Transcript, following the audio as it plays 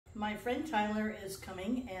My friend Tyler is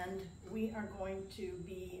coming, and we are going to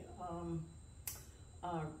be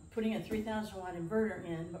putting a 3,000 watt inverter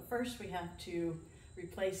in, but first we have to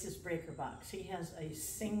replace his breaker box. He has a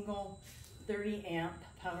single 30 amp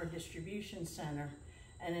power distribution center,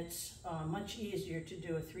 and it's much easier to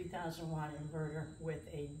do a 3,000 watt inverter with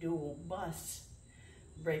a dual bus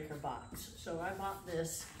breaker box. So I bought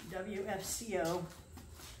this WFCO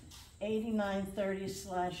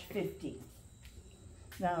 8930/50.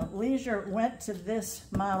 Now, Leisure went to this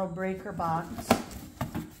model breaker box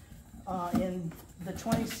in the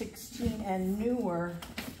 2016 and newer,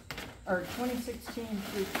 or 2016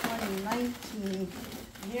 through 2019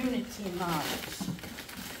 Unity models.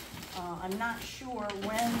 I'm not sure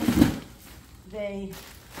when they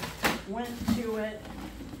went to it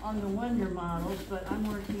on the Wonder models, but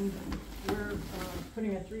we're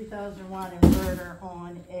putting a 3,000 watt inverter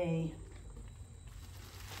on a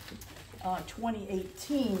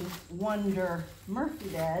 2018 Wonder Murphy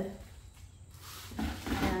bed,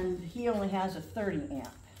 and he only has a 30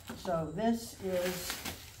 amp. So this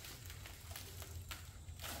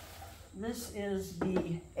is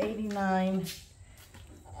the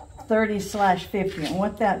 8930/50, and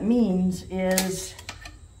what that means is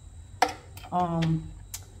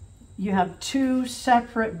you have two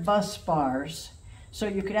separate bus bars. So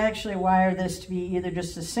you could actually wire this to be either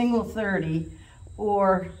just a single 30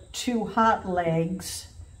 or two hot legs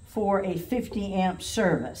for a 50 amp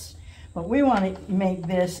service. But we want to make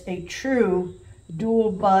this a true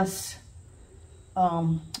dual bus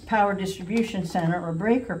power distribution center or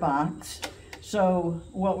breaker box. So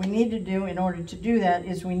what we need to do in order to do that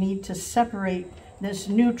is we need to separate this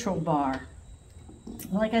neutral bar.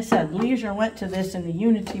 Like I said, Leisure went to this in the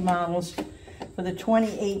Unity models for the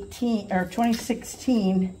 2018 or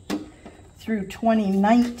 2016 through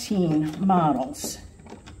 2019 models.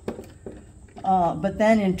 But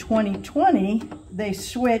then in 2020, they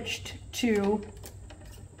switched to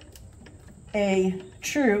a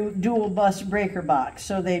true dual bus breaker box.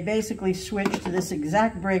 So they basically switched to this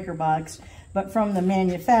exact breaker box, but from the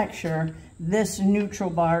manufacturer, this neutral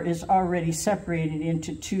bar is already separated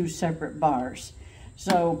into two separate bars.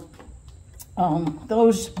 So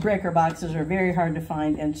those breaker boxes are very hard to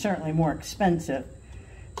find and certainly more expensive.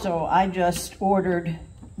 So I just ordered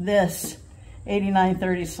this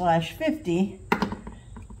 8930/50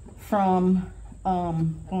 from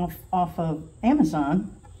off of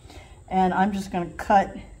Amazon, and I'm just going to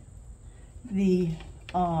cut the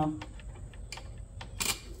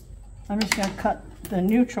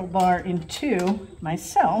neutral bar in two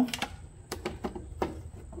myself,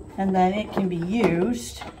 and then it can be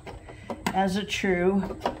used as a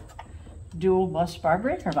true dual bus bar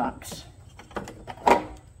breaker box.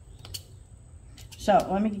 So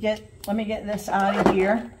let me get this out of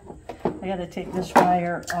here. I got to take this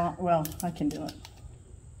wire off. Well, I can do it.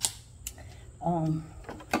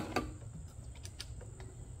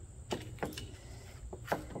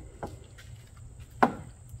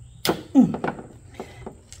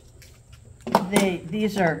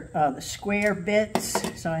 These are the square bits,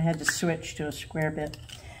 so I had to switch to a square bit.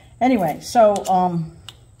 Anyway, so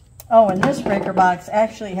and this breaker box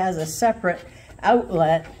actually has a separate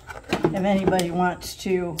outlet if anybody wants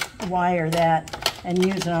to wire that and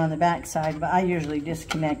use it on the back side, but I usually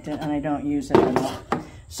disconnect it and I don't use it at all.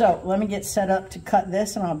 So let me get set up to cut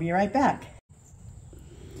this and I'll be right back.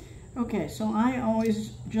 Okay, so I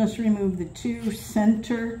always just remove the two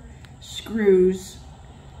center screws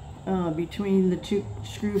between the two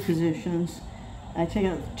screw positions. I take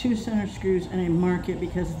out the two center screws and I mark it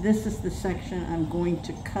because this is the section I'm going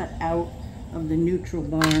to cut out of the neutral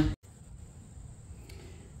bar.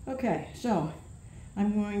 Okay, so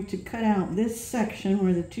I'm going to cut out this section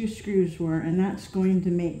where the two screws were, and that's going to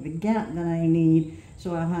make the gap that I need,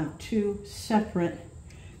 so I'll have two separate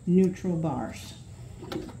neutral bars.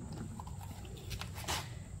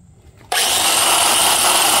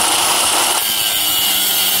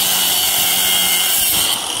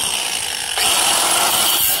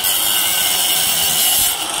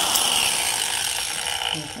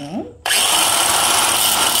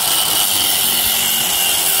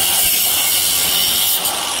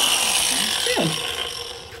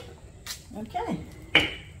 Okay.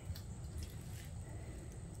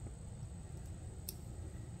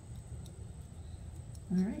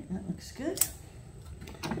 All right, that looks good.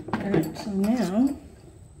 All right, so now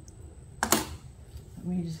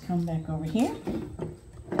we just come back over here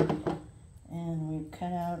and we've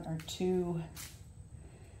cut out our two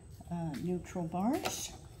neutral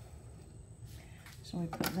bars. So we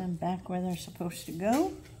put them back where they're supposed to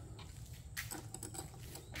go.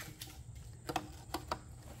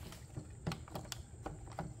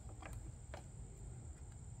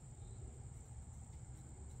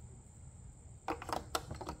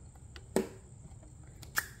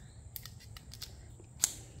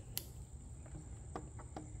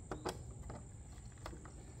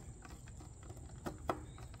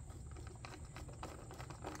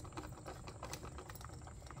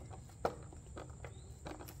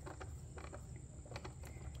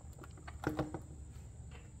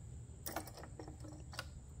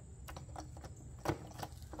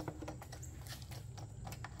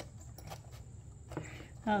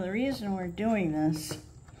 The reason we're doing this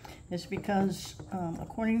is because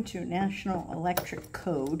according to National Electric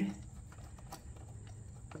Code,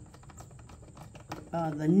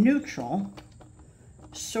 the neutral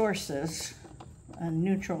sources,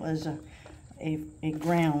 neutral is a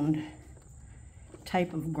ground,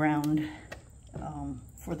 type of ground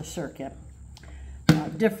for the circuit,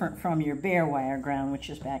 different from your bare wire ground, which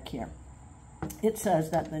is back here. It says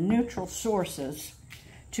that the neutral sources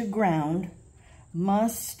to ground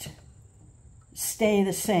must stay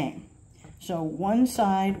the same. So one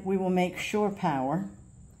side we will make shore power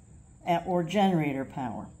or generator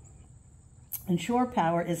power. And shore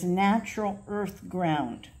power is natural earth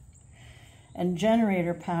ground. And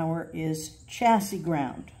generator power is chassis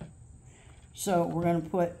ground. So we're going to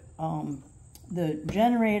put the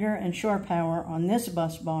generator and shore power on this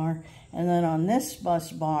bus bar, and then on this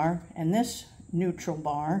bus bar and this neutral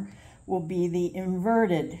bar will be the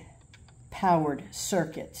inverted powered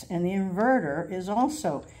circuits. And the inverter is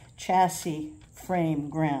also chassis frame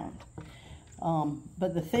ground.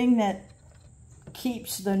 But the thing that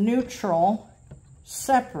keeps the neutral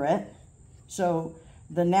separate, so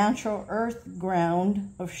the natural earth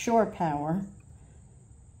ground of shore power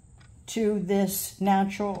to this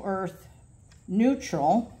natural earth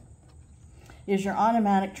neutral, is your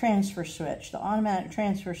automatic transfer switch. The automatic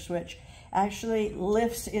transfer switch actually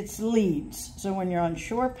lifts its leads. So when you're on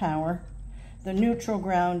shore power, the neutral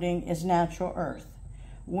grounding is natural earth.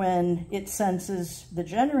 When it senses the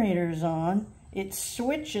generator is on, it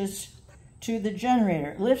switches to the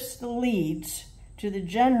generator. It lifts the leads to the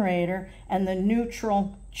generator and the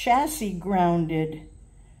neutral chassis grounded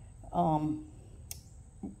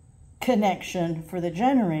connection for the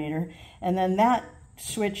generator, and then that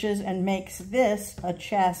switches and makes this a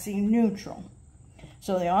chassis neutral.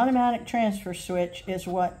 So the automatic transfer switch is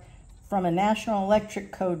what, from a National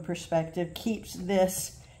Electric Code perspective, keeps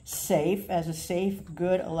this safe as a safe,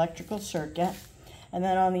 good electrical circuit. And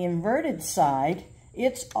then on the inverted side,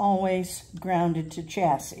 it's always grounded to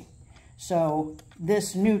chassis. So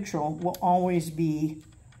this neutral will always be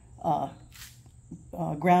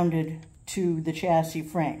grounded to the chassis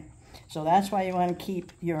frame. So that's why you want to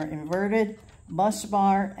keep your inverted bus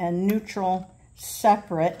bar and neutral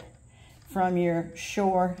separate from your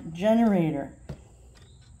shore generator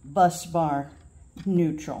bus bar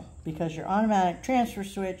neutral, because your automatic transfer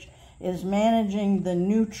switch is managing the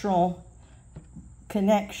neutral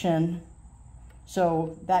connection.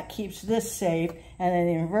 So that keeps this safe, and then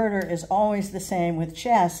the inverter is always the same with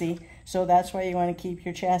chassis. So that's why you want to keep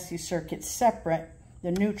your chassis circuit separate,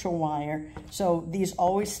 the neutral wire. So these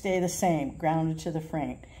always stay the same, grounded to the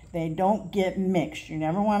frame. They don't get mixed. You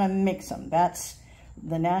never want to mix them. That's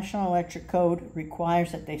the National Electric Code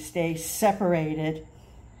requires that they stay separated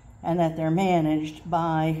and that they're managed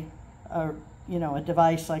by a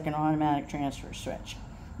device like an automatic transfer switch.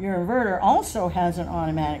 Your inverter also has an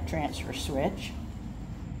automatic transfer switch.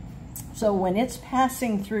 So when it's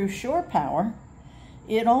passing through shore power,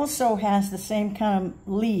 it also has the same kind of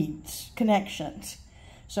leads, connections.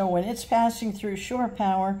 So when it's passing through shore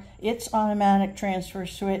power, its automatic transfer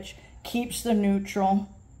switch keeps the neutral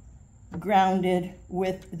grounded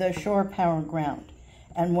with the shore power ground.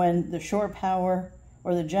 And when the shore power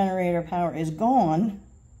or the generator power is gone,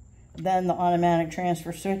 then the automatic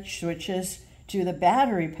transfer switch switches to the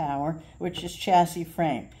battery power, which is chassis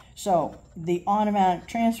frame. So the automatic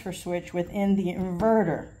transfer switch within the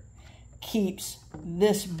inverter keeps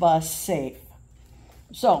this bus safe.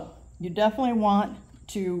 So you definitely want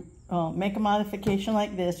to make a modification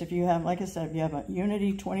like this. If you have, like I said, if you have a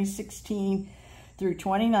Unity 2016 through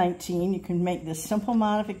 2019, you can make this simple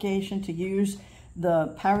modification to use the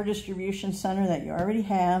power distribution center that you already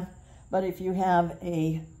have. But if you have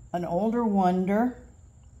an older Wonder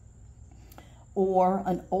or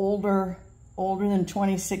an older than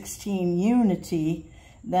 2016 Unity,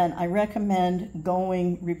 then I recommend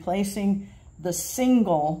replacing the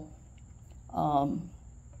single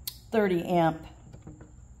 30 amp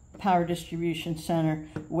power distribution center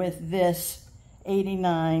with this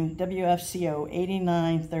 89 WFCO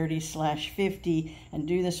 8930/50 and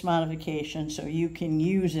do this modification so you can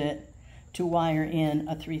use it to wire in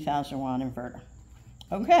a 3000 watt inverter.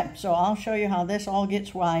 Okay, so I'll show you how this all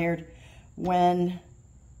gets wired when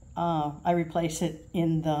I replace it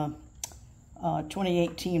in the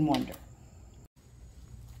 2018 Wonder.